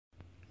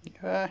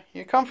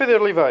You comfy there,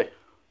 Levi?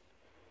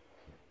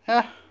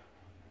 Yeah?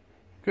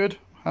 Good.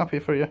 Happy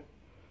for you.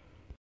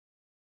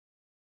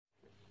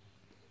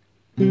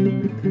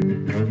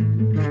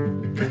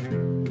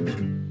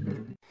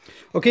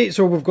 Okay,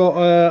 so we've got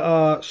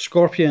a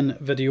scorpion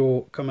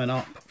video coming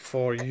up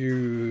for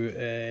you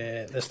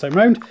this time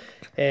round.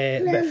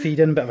 Bit of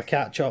feeding, bit of a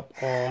catch up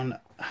on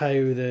how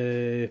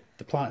the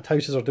Planet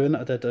Houses are doing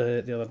that I did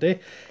the other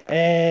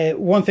day.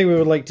 One thing we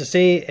would like to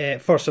say,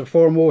 first and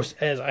foremost,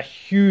 is a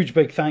huge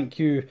big thank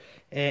you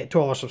to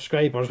all our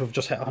subscribers. We've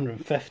just hit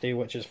 150,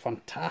 which is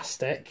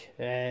fantastic.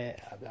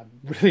 I'm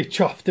really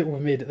chuffed that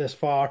we've made it this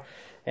far.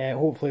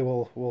 Hopefully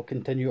we'll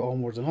continue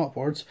onwards and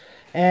upwards.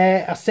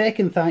 A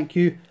second thank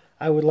you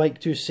I would like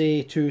to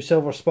say to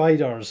Silver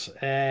Spiders.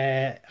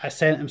 I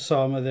sent him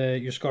some of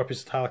the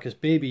Euscorpius italicus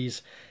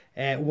babies,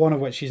 one of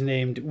which he's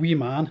named Wee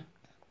Man,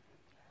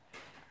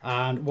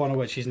 and one of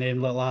which he's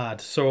named Little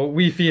Lad. So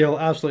we feel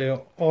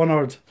absolutely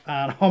honoured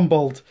and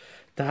humbled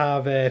to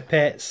have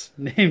pets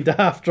named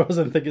after us,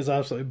 and think it's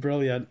absolutely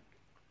brilliant.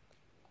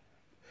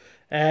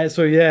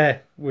 So yeah,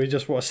 we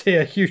just want to say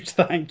a huge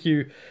thank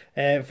you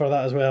for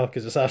that as well,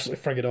 because it's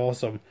absolutely friggin'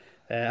 awesome.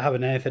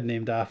 Having anything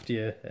named after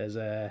you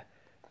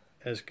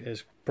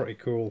is pretty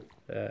cool.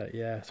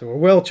 Yeah, so we're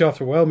well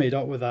chuffed, we're well made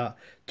up with that.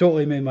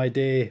 Totally made my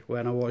day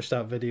when I watched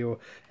that video.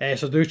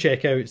 So do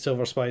check out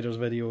Silver Spider's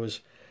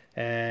videos,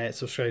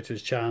 subscribe to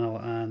his channel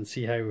and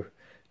see how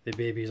the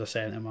babies I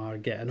sent him are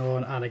getting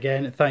on. And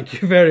again,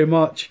 thank you very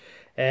much.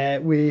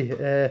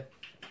 We're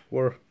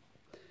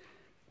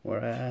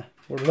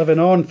living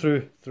on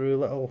through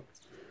little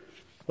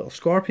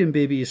scorpion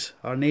babies.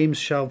 Our names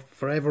shall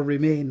forever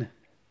remain.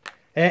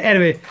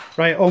 Anyway,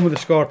 right, on with the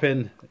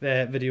scorpion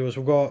videos.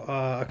 We've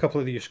got a couple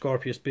of the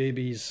Euscorpius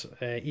babies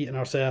eating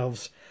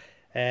ourselves,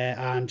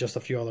 and just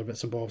a few other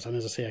bits and bobs, and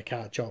as I say, a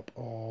catch up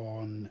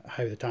on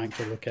how the tanks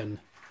are looking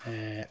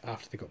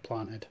after they got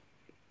planted.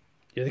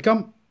 Here they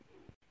come.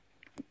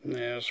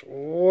 There's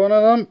one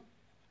of them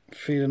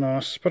feeding on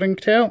a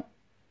springtail.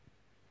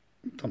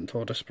 Dumped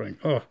toward a spring.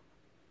 Oh,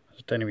 there's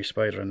a tiny wee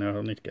spider in there.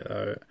 I'll need to get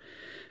that out.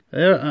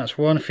 There, that's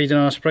one feeding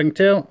on a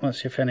springtail.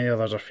 Let's see if any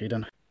others are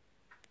feeding.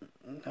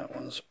 That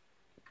one's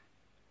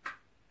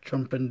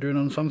jumping down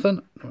on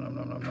something. Nom,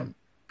 nom, nom, nom.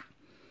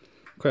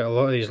 Quite a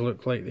lot of these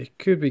look like they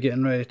could be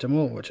getting ready to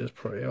molt, which is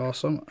pretty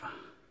awesome.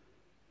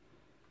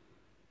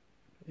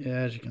 Yeah,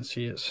 as you can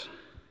see, it's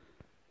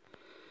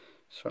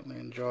certainly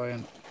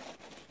enjoying.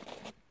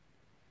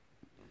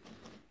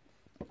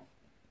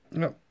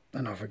 Oh,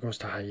 and off it goes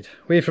to hide.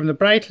 Away from the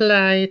bright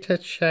light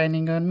that's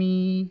shining on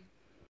me.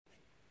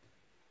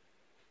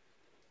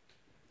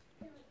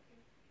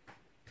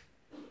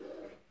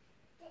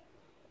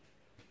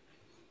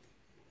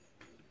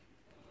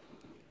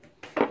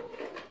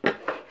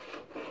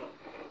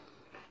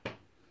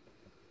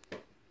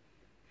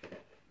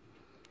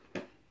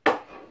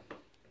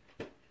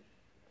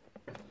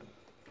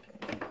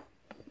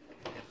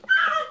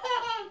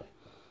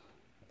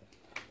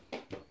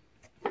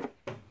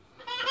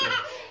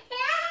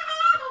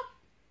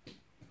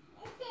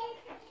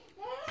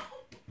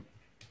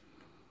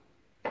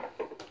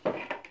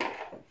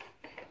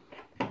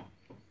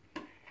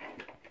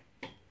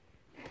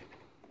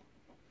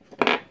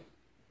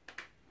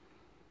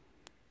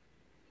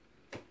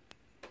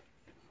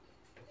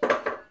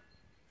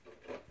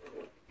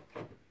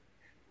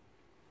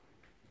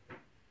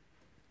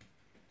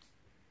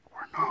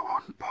 Not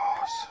on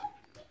pause.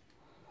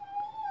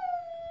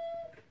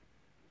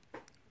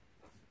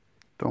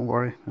 Don't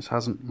worry, this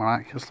hasn't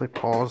miraculously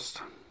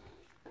paused.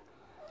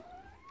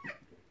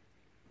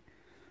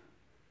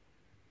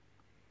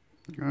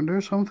 You gonna do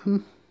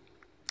something?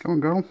 Go on,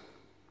 girl.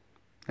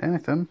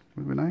 Anything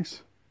would be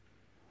nice.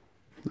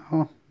 No,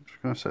 I'm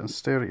just gonna sit and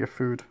stare at your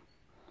food.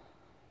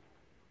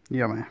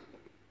 Yummy.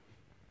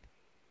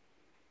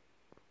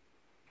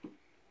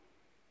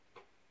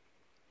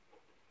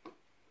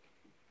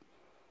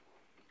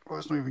 Oh,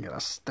 it's not even getting a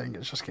sting,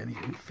 it's just getting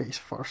eaten face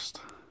first.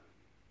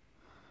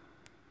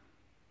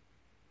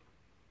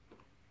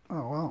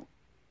 Oh well.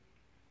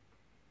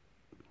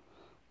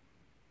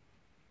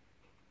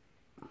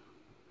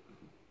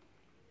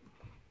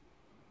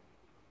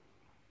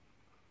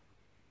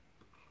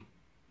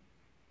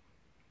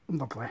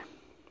 Lovely.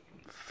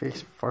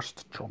 Face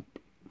first chomp.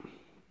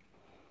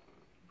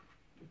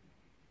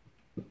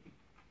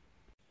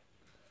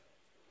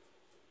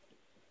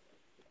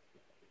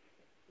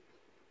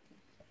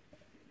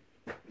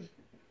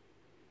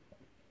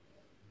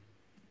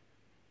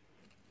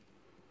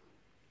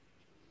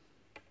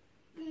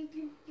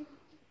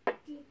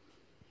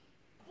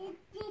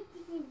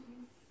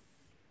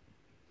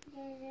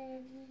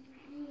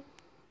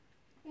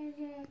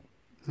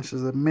 This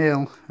is the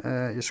male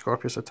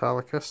Euscorpius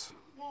italicus.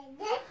 I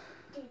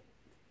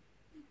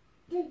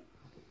don't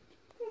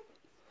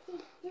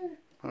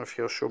know if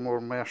he'll show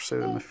more mercy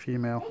than the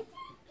female.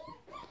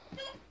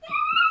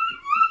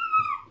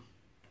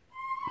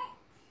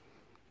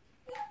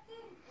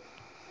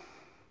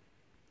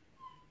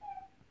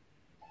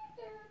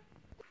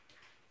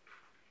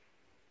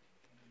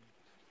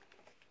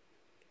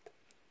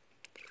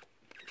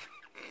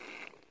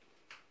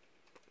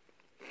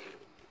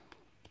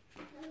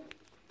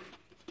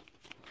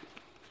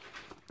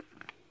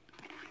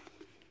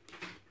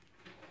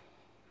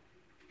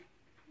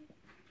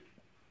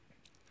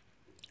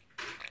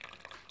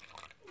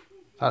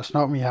 That's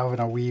not me having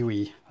a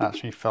wee,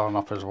 that's me filling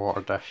up his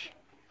water dish.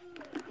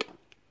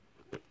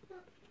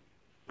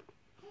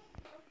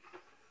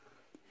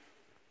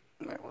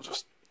 Right, we'll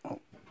just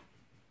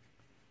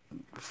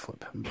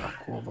flip him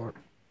back over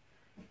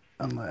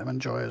and let him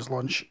enjoy his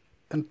lunch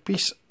in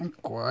peace and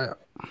quiet.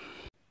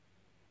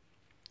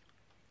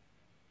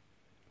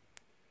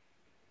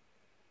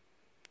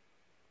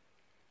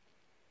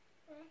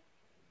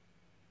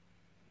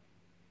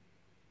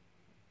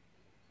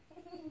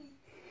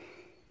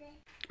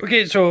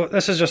 Okay, so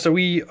this is just a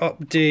wee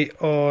update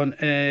on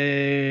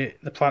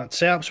the plant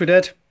setups we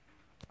did.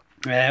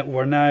 That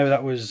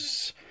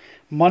was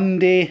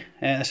Monday,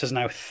 this is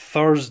now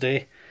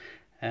Thursday.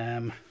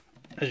 As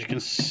you can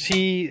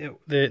see,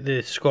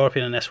 the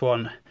scorpion in this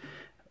one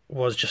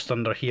was just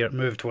under here. It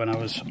moved when I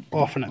was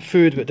offering it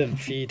food but didn't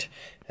feed.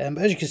 But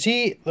as you can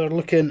see, they're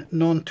looking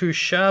none too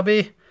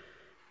shabby.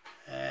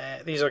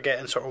 These are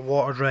getting sort of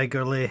watered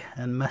regularly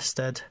and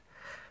misted.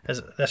 As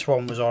this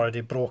one was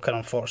already broken,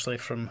 unfortunately,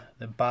 from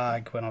the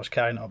bag when I was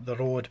carrying it up the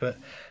road, but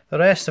the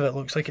rest of it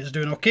looks like it's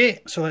doing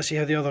okay. So let's see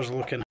how the others are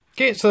looking.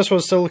 Okay, so this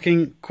one's still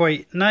looking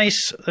quite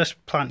nice. This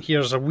plant here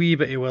is a wee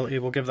bit wilty,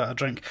 we'll give that a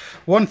drink.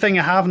 One thing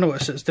I have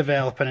noticed that's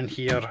developing in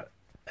here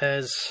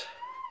is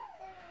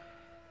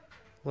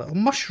little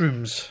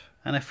mushrooms,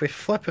 and if we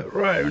flip it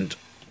round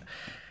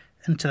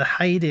into the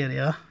hide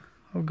area,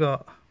 we've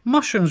got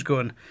mushrooms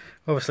going.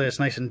 Obviously it's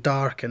nice and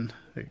dark and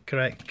the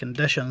correct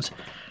conditions.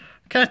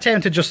 Kind of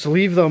tempted just to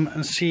leave them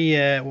and see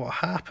what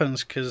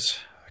happens, because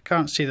I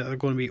can't see that they're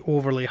going to be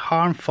overly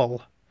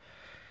harmful.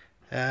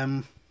 Let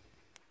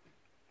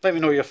me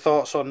know your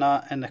thoughts on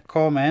that in the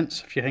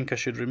comments, if you think I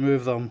should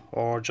remove them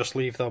or just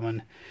leave them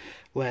and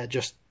let it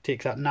just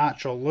take that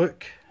natural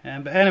look.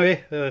 But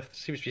anyway, there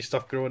seems to be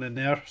stuff growing in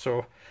there,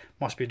 so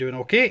must be doing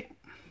okay.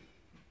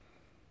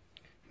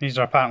 These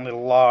are apparently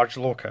large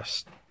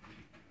locusts.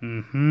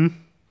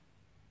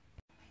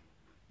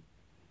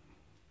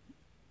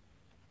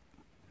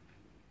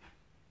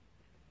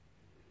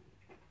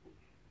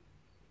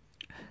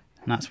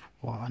 And that's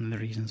one of the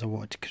reasons I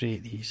wanted to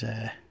create these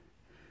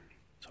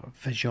sort of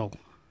visual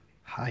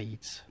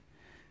hides,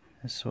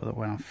 is so that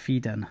when I'm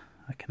feeding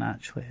I can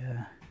actually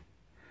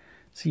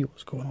see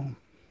what's going on.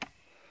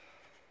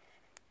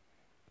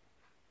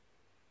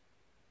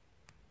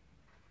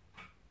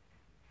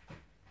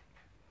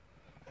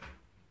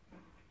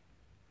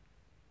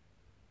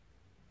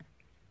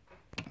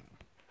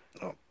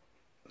 Oh,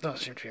 doesn't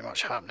seem to be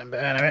much happening,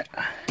 but anyway,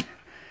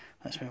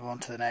 let's move on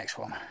to the next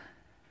one.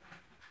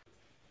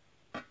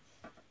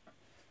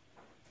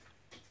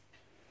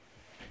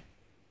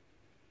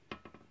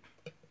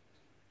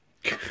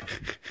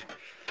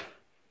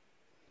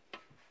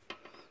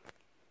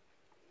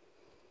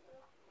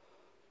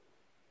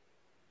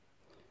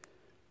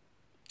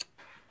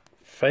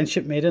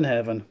 Friendship made in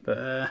heaven, but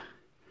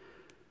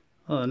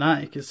other than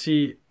that, you can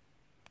see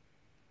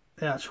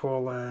the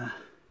actual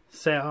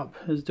setup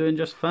is doing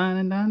just fine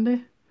and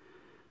dandy.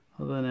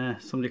 Other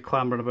than somebody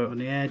clambering about on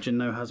the edge and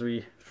now has a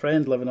wee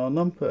friend living on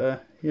them,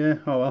 but yeah,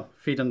 oh well,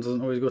 feeding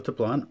doesn't always go to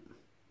plan.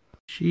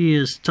 She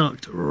is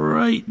tucked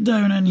right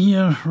down in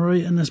here,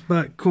 right in this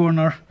back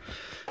corner.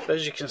 But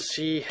as you can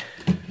see,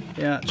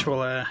 the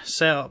actual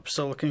setup's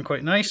still looking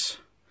quite nice,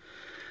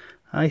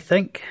 I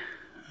think.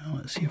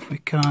 Let's see if we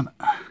can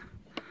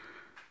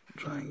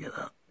try and get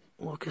that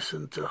locust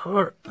into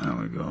her. There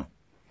we go.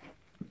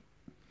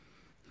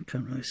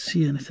 Can't really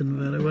see anything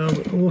very well,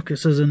 but the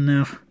locust is in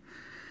there.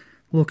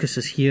 Locust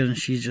is here and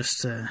she's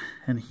just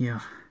in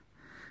here.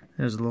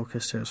 There's the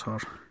locust, there's her.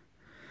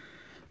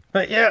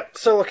 But yeah,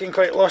 still looking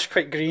quite lush,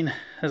 quite green.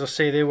 As I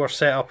say, they were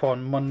set up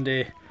on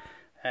Monday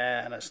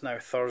and it's now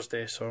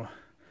Thursday, so a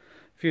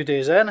few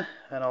days in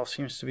and all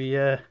seems to be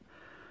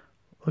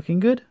looking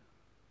good.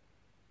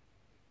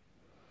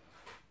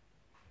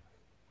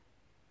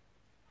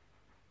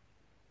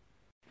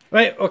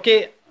 Right,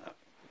 okay.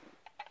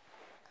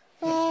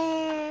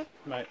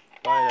 Right,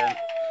 bye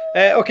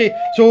then. Okay,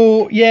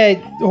 so yeah,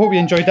 I hope you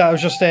enjoyed that. It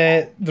was just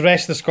the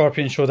rest of the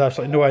scorpion showed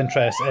absolutely no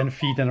interest in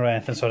feeding or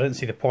anything, so I didn't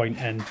see the point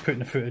in putting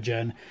the footage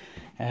in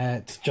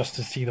just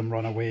to see them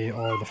run away,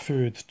 or the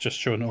food just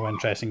showing no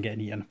interest in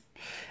getting eaten.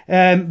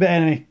 But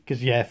anyway,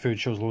 because yeah, food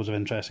shows loads of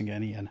interest in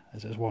getting eaten,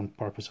 as its one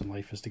purpose in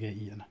life is to get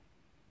eaten.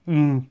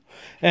 But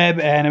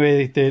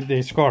anyway,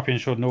 the scorpion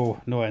showed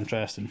no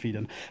interest in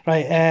feeding.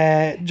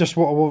 Right, just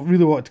what I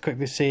really wanted to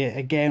quickly say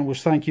again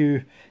was thank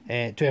you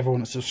to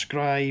everyone that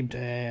subscribed.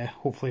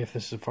 Hopefully if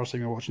this is the first time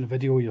you're watching the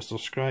video, you'll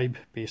subscribe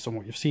based on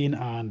what you've seen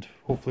and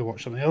hopefully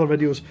watch some of the other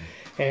videos.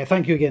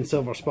 Thank you again,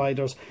 Silver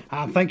Spiders,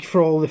 and thank you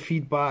for all the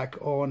feedback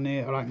on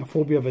the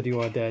arachnophobia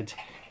video I did.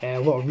 A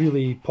lot of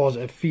really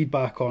positive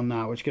feedback on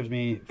that, which gives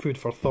me food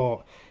for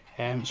thought.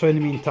 So in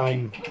the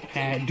meantime,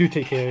 do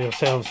take care of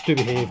yourselves, do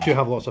behave, do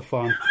have lots of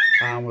fun,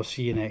 and we'll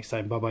see you next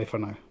time. Bye bye for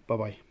now. Bye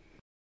bye.